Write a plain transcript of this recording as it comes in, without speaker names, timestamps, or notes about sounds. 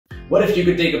What if you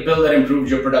could take a pill that improved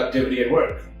your productivity at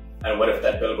work? And what if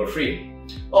that pill were free?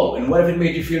 Oh, and what if it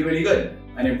made you feel really good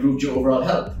and improved your overall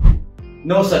health?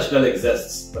 No such pill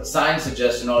exists, but science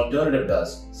suggests an alternative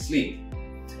does: sleep.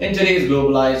 In today's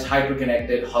globalized,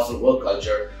 hyper-connected, hustle work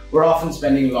culture, we're often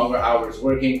spending longer hours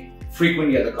working,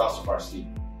 frequently at the cost of our sleep.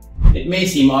 It may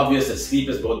seem obvious that sleep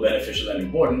is both beneficial and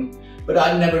important, but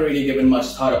I'd never really given much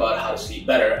thought about how to sleep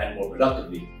better and more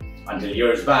productively, until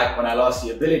years back when I lost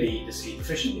the ability to sleep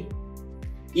efficiently.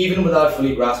 Even without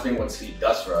fully grasping what sleep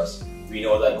does for us, we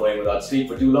know that going without sleep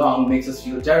for too long makes us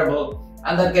feel terrible,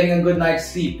 and that getting a good night's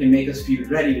sleep can make us feel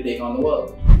ready to take on the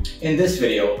world. In this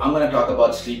video, I'm going to talk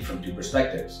about sleep from two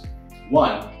perspectives.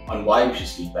 One, on why we should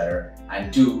sleep better,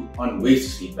 and two, on ways to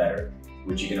sleep better,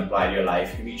 which you can apply to your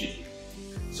life immediately.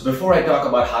 So before I talk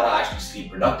about how to actually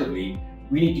sleep productively,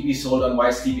 we need to be sold on why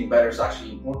sleeping better is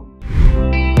actually important.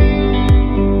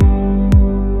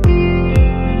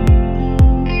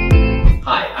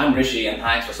 Hi, I'm Rishi and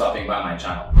thanks for stopping by my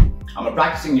channel. I'm a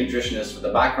practicing nutritionist with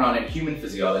a background in human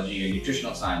physiology and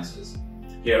nutritional sciences.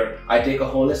 Here, I take a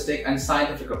holistic and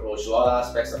scientific approach to all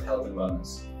aspects of health and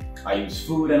wellness. I use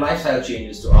food and lifestyle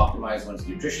changes to optimize one's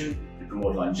nutrition to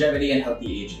promote longevity and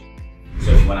healthy aging.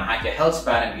 So if you want to hack your health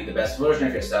span and be the best version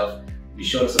of yourself, be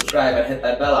sure to subscribe and hit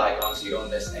that bell icon so you don't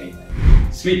miss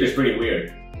anything. Sleep is pretty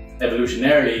weird.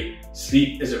 Evolutionarily,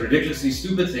 sleep is a ridiculously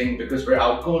stupid thing because we're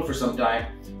out cold for some time,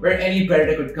 where any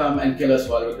predator could come and kill us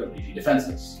while we're completely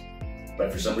defenseless.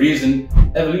 But for some reason,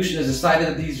 evolution has decided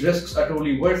that these risks are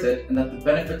totally worth it and that the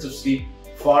benefits of sleep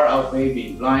far outweigh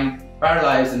being blind,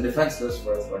 paralyzed, and defenseless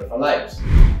for a third of our lives.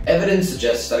 Evidence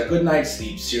suggests that a good night's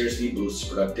sleep seriously boosts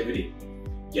productivity.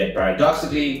 Yet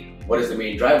paradoxically, what is the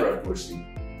main driver of poor sleep?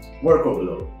 Work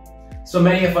overload. So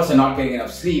many of us are not getting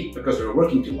enough sleep because we're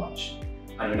working too much.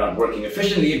 And we're not working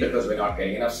efficiently because we're not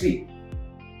getting enough sleep.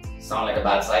 Sound like a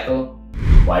bad cycle?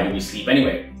 Why do we sleep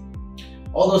anyway?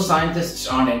 Although scientists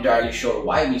aren't entirely sure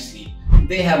why we sleep,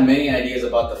 they have many ideas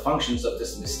about the functions of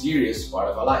this mysterious part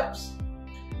of our lives.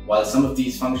 While some of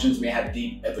these functions may have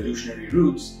deep evolutionary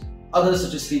roots, others,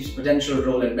 such as sleep's potential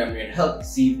role in memory and health,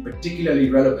 seem particularly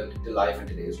relevant to life in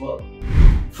today's world.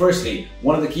 Firstly,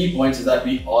 one of the key points is that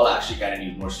we all actually kind of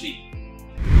need more sleep.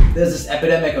 There's this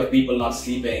epidemic of people not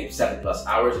sleeping 7+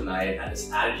 hours a night and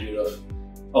this attitude of,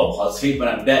 oh, I'll sleep when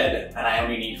I'm dead and I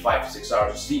only need 5 to 6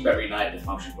 hours of sleep every night to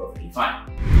function perfectly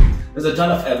fine. There's a ton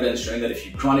of evidence showing that if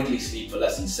you chronically sleep for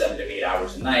less than 7 to 8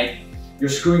 hours a night, you're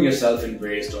screwing yourself in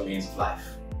various domains of life.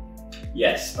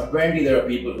 Yes, apparently there are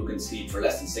people who can sleep for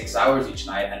less than 6 hours each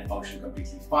night and function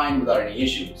completely fine without any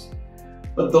issues.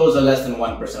 But those are less than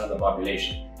 1% of the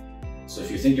population. So if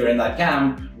you think you're in that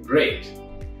camp, great.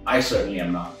 I certainly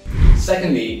am not.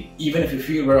 Secondly, even if you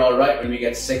feel we're alright when we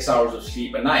get 6 hours of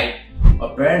sleep a night,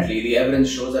 apparently the evidence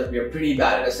shows that we are pretty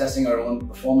bad at assessing our own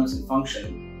performance and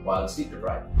function while sleep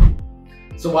deprived.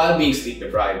 So while being sleep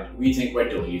deprived, we think we're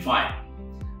totally fine.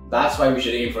 That's why we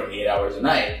should aim for 8 hours a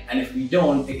night, and if we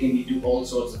don't, it can lead to all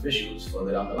sorts of issues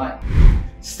further down the line.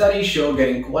 Studies show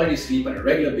getting quality sleep on a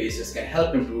regular basis can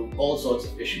help improve all sorts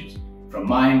of issues, from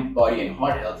mind, body, and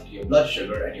heart health to your blood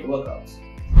sugar and your workouts.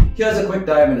 Here's a quick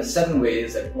dive into 7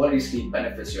 ways that quality sleep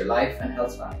benefits your life and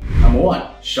health span. Number 1,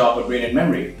 sharper brain and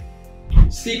memory.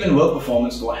 Sleep and work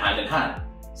performance go hand in hand.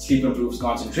 Sleep improves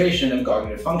concentration and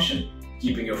cognitive function,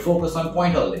 keeping your focus on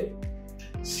point all day.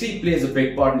 Sleep plays a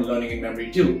big part in learning and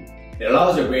memory too. It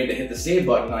allows your brain to hit the save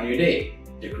button on your day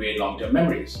to create long-term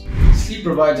memories. Sleep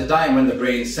provides a time when the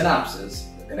brain's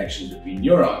synapses, the connections between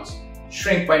neurons,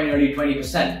 shrink by nearly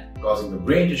 20%, causing the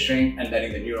brain to shrink and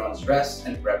letting the neurons rest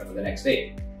and prep for the next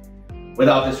day.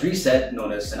 Without this reset,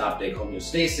 known as synaptic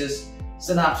homeostasis,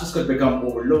 synapses could become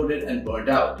overloaded and burnt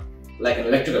out, like an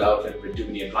electrical outlet with too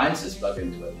many appliances plugged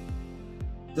into it.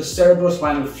 The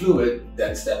cerebrospinal fluid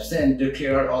then steps in to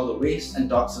clear out all the waste and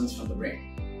toxins from the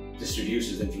brain. This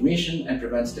reduces inflammation and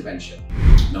prevents dementia.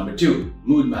 Number 2,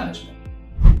 mood management.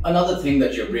 Another thing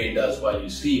that your brain does while you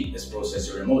sleep is process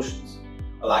your emotions.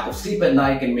 A lack of sleep at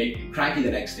night can make you cranky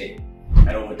the next day.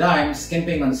 And over time,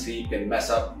 skimping on sleep can mess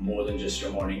up more than just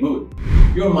your morning mood.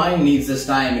 Your mind needs this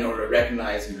time in order to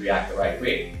recognize and react the right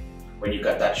way. When you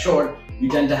cut that short, you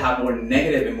tend to have more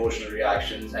negative emotional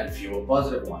reactions and fewer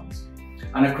positive ones.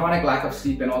 And a chronic lack of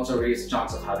sleep can also raise the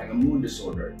chance of having a mood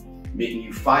disorder, making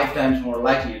you 5 times more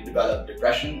likely to develop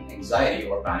depression, anxiety,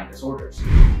 or panic disorders.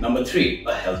 Number 3,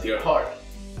 a healthier heart.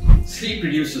 Sleep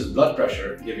reduces blood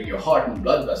pressure, giving your heart and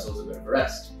blood vessels a bit of a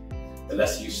rest. The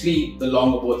less you sleep, the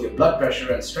longer both your blood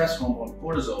pressure and stress hormone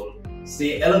cortisol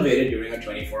stay elevated during a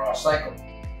 24-hour cycle.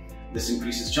 This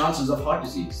increases chances of heart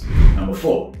disease. Number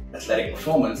 4, athletic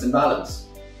performance and balance.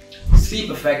 Sleep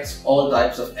affects all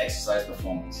types of exercise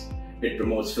performance. It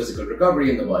promotes physical recovery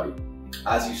in the body.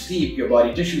 As you sleep, your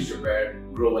body tissues repair,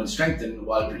 grow and strengthen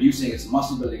while producing its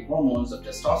muscle-building hormones of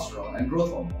testosterone and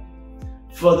growth hormone.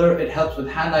 Further, it helps with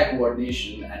hand-eye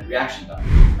coordination and reaction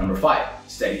time. Number 5,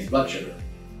 steadies blood sugar.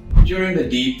 During the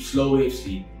deep, slow wave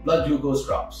sleep, blood glucose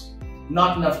drops.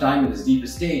 Not enough time in this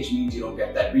deepest stage means you don't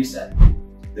get that reset.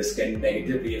 This can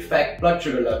negatively affect blood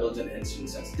sugar levels and insulin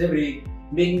sensitivity,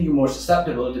 making you more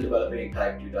susceptible to developing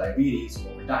type 2 diabetes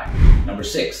over time. Number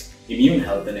 6, immune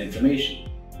health and inflammation.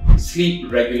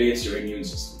 Sleep regulates your immune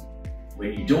system.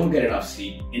 When you don't get enough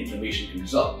sleep, inflammation can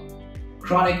result.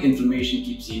 Chronic inflammation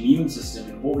keeps the immune system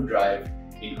in overdrive,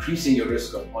 increasing your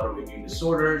risk of autoimmune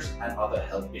disorders and other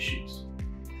health issues.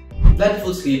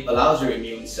 Plentiful sleep allows your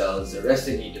immune cells the rest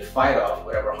they need to fight off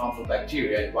whatever harmful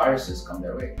bacteria and viruses come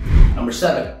their way. Number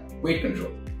 7, weight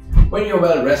control. When you're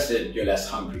well rested, you're less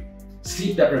hungry.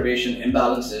 Sleep deprivation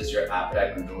imbalances your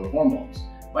appetite control hormones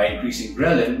by increasing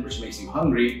ghrelin, which makes you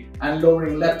hungry, and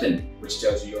lowering leptin, which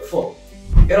tells you you're full.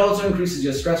 It also increases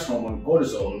your stress hormone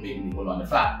cortisol, making you hold on to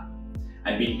fat.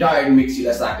 And being tired makes you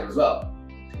less active as well.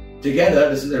 Together,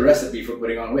 this is a recipe for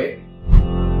putting on weight.